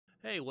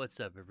Hey, what's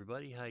up,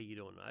 everybody? How you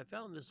doing? I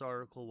found this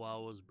article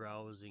while I was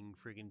browsing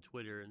friggin'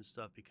 Twitter and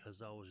stuff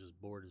because I was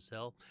just bored as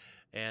hell,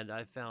 and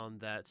I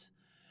found that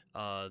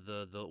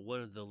the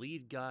one of the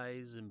lead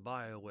guys in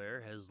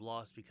BioWare has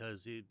lost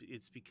because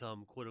it's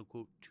become quote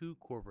unquote too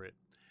corporate.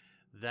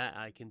 That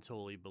I can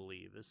totally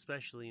believe,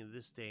 especially in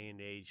this day and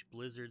age.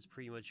 Blizzard's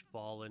pretty much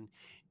fallen.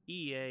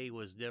 EA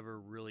was never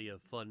really a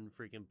fun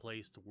freaking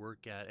place to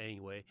work at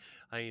anyway.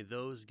 I mean,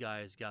 those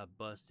guys got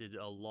busted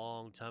a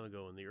long time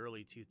ago in the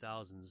early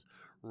 2000s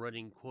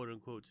running quote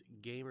unquote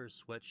gamer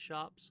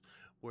sweatshops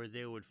where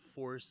they would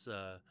force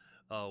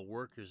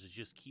workers to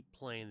just keep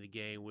playing the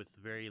game with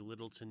very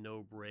little to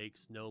no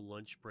breaks, no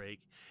lunch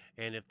break.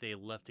 And if they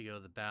left to go to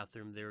the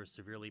bathroom, they were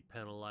severely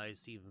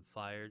penalized, even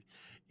fired.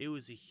 It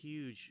was a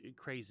huge,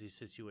 crazy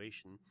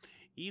situation.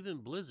 Even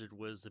Blizzard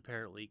was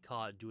apparently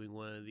caught doing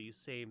one of these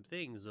same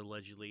things,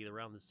 allegedly,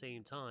 around the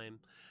same time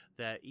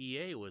that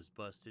EA was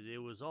busted. It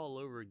was all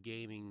over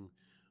gaming,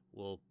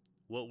 well,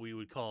 what we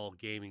would call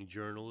gaming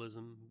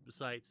journalism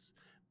sites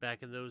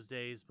back in those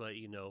days. But,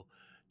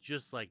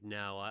 just like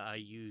now, I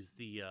use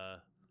the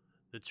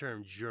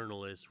term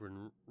journalist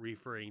when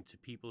referring to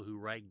people who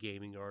write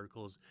gaming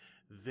articles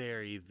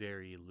very,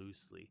 very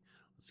loosely.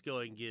 Let's go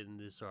ahead and get in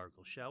this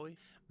article, shall we?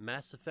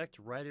 Mass Effect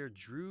writer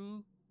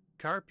Drew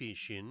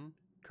Karpyshyn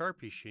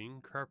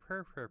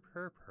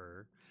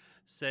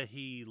said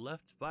he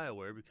left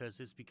BioWare because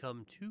it's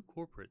become too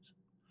corporate.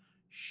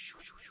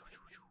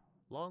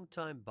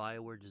 Longtime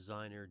BioWare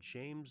designer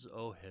James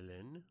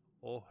O'Helin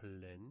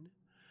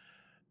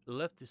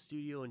left the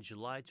studio in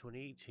July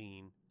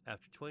 2018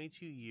 after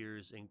 22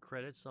 years and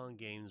credits on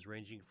games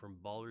ranging from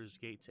Baldur's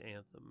Gate to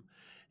Anthem.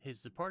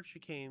 His departure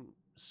came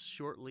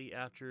shortly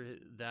after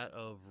that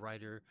of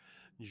writer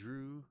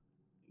Drew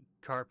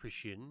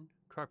Karpyshyn,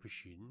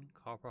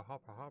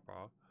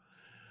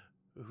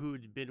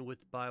 who'd been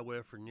with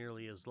BioWare for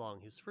nearly as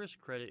long. His first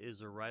credit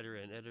is a writer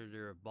and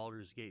editor of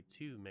Baldur's Gate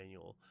 2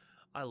 manual.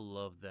 I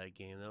love that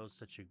game. That was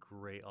such a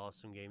great,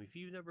 awesome game. If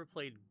you've never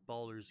played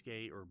Baldur's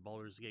Gate or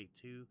Baldur's Gate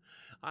 2,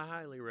 I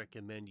highly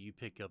recommend you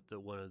pick up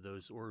one of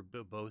those or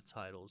both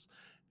titles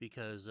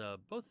because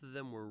both of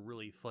them were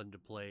really fun to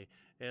play.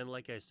 And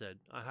like I said,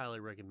 I highly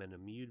recommend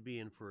them. You'd be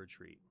in for a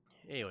treat.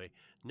 Anyway,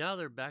 now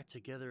they're back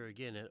together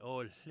again at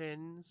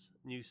O'Hlen's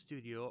new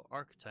studio,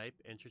 Archetype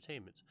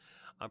Entertainment.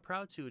 I'm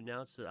proud to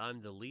announce that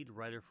I'm the lead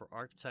writer for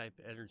Archetype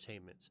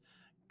Entertainment.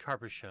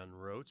 Karpyshyn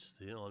wrote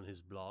on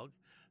his blog,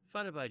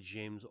 founded by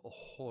James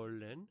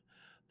O'Hlen,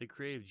 the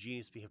creative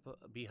genius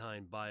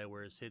behind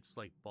BioWare's hits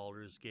like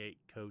Baldur's Gate,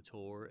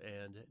 KOTOR,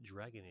 and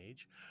Dragon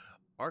Age.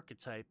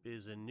 Archetype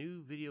is a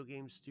new video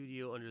game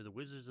studio under the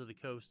Wizards of the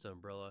Coast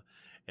umbrella.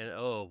 And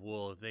oh,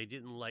 well, if they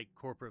didn't like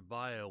corporate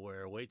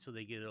BioWare, wait till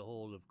they get a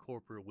hold of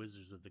corporate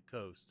Wizards of the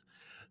Coast.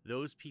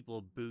 Those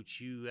people boot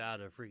you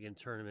out of freaking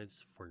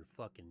tournaments for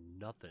fucking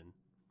nothing.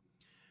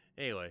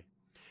 Anyway,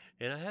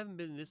 and I haven't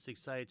been this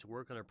excited to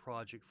work on a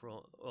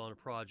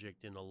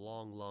project in a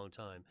long, long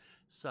time.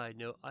 Side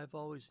note, I've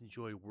always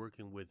enjoyed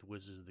working with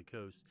Wizards of the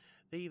Coast.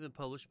 They even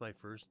published my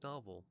first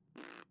novel.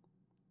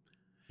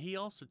 He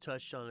also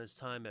touched on his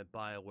time at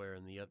BioWare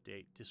in the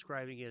update,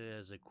 describing it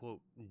as a,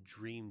 quote,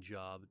 dream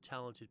job,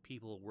 talented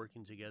people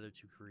working together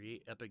to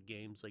create epic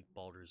games like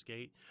Baldur's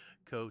Gate,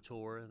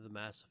 KOTOR, the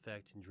Mass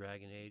Effect, and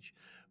Dragon Age,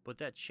 but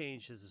that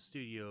changed as the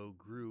studio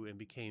grew and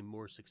became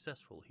more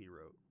successful, he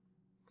wrote.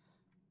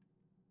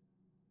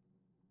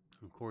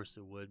 Of course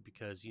it would,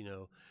 because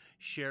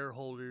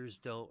shareholders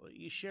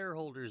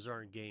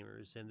aren't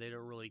gamers, and they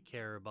don't really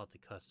care about the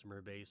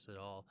customer base at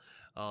all.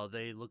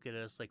 They look at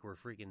us like we're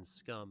freaking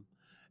scum,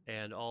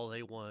 and all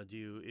they want to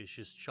do is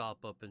just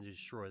chop up and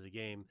destroy the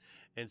game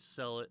and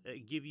sell it,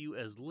 give you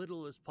as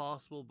little as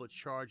possible, but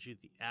charge you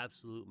the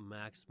absolute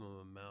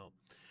maximum amount.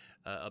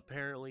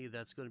 Apparently,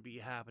 that's going to be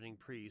happening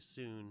pretty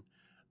soon,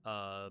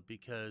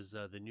 because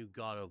the new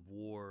God of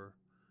War.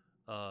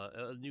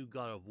 A new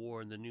God of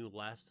War and the new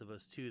Last of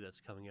Us 2 that's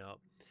coming out,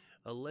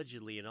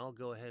 allegedly, and I'll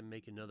go ahead and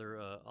make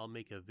I'll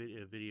make a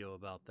video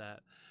about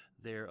that.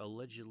 They're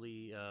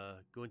allegedly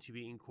going to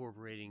be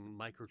incorporating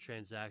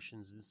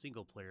microtransactions in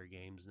single player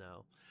games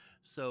now.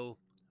 So,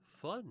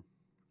 fun.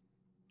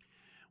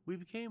 We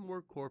became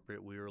more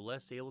corporate, we were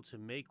less able to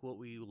make what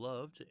we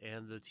loved,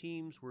 and the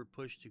teams were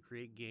pushed to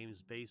create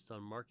games based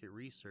on market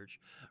research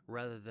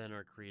rather than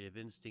our creative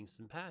instincts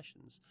and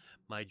passions.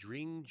 My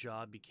dream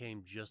job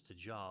became just a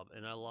job,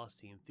 and I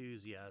lost the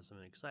enthusiasm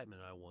and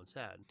excitement I once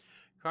had.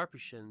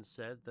 Karpyshyn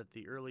said that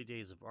the early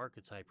days of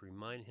Archetype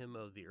remind him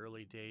of the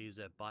early days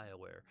at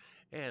BioWare,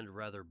 and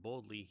rather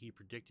boldly, he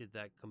predicted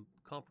that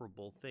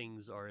comparable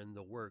things are in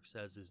the works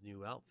as his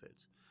new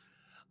outfit.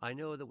 I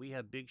know that we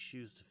have big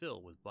shoes to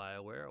fill with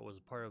BioWare. It was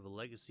a part of a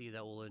legacy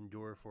that will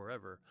endure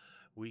forever.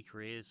 We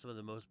created some of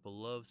the most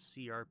beloved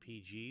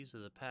CRPGs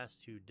of the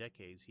past 2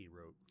 decades, he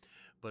wrote.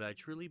 But I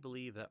truly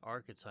believe at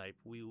Archetype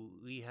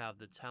we have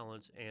the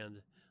talent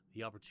and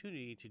the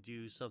opportunity to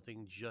do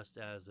something just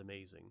as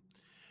amazing.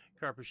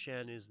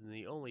 Karpyshyn is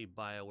the only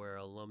BioWare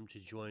alum to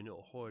join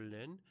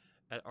O'Hlen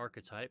at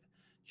Archetype.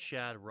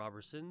 Chad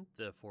Robertson,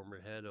 the former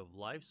head of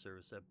live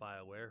service at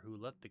BioWare, who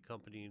left the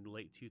company in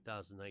late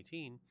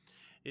 2019,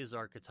 is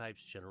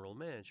Archetype's general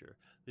manager.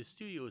 The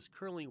studio is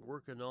currently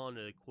working on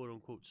a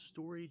quote-unquote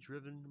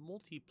story-driven,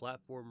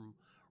 multi-platform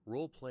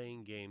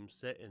role-playing game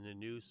set in a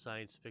new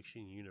science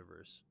fiction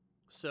universe.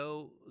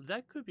 So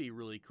that could be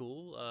really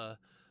cool.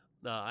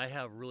 I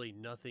have really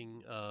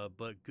nothing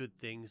but good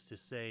things to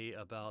say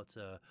about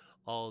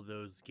all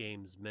those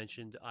games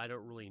mentioned. I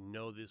don't really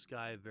know this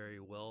guy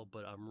very well,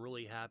 but I'm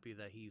really happy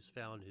that he's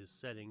found his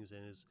settings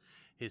and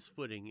his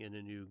footing in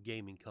a new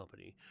gaming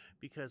company.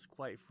 Because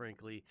quite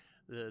frankly,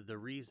 the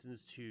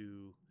reasons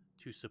to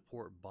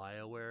support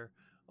BioWare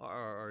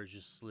are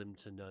just slim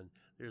to none.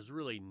 There's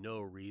really no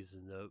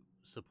reason to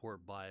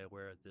support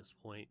BioWare at this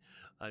point.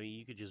 I mean,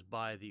 you could just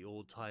buy the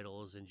old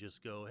titles and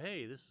just go,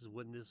 hey, this is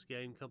when this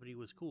game company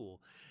was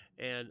cool.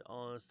 And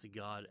honest to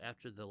God,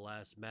 after the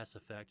last Mass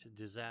Effect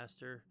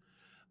disaster,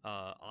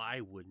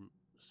 I wouldn't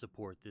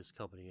support this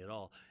company at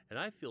all. And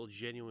I feel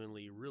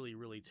genuinely really,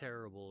 really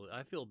terrible.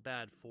 I feel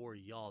bad for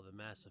y'all, the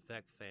Mass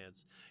Effect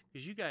fans,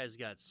 because you guys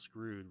got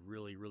screwed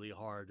really, really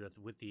hard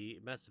with the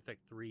Mass Effect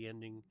 3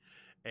 ending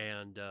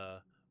and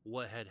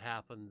what had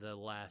happened the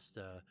last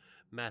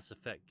Mass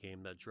Effect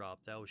game that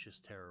dropped. That was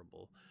just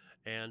terrible.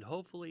 And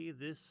hopefully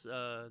this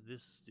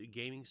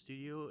gaming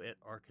studio at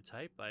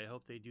Archetype, I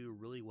hope they do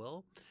really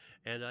well,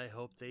 and I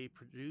hope they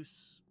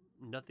produce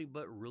nothing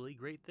but really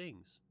great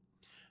things.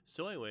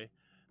 So anyway,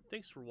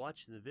 thanks for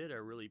watching the vid. I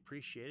really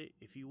appreciate it.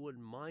 If you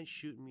wouldn't mind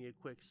shooting me a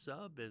quick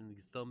sub and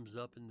thumbs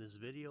up in this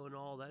video and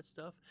all that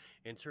stuff,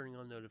 and turning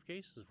on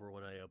notifications for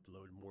when I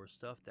upload more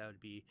stuff, that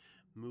would be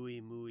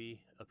muy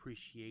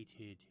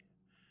appreciated.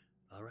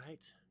 All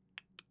right.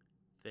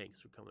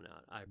 Thanks for coming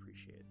out. I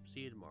appreciate it.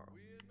 See you tomorrow.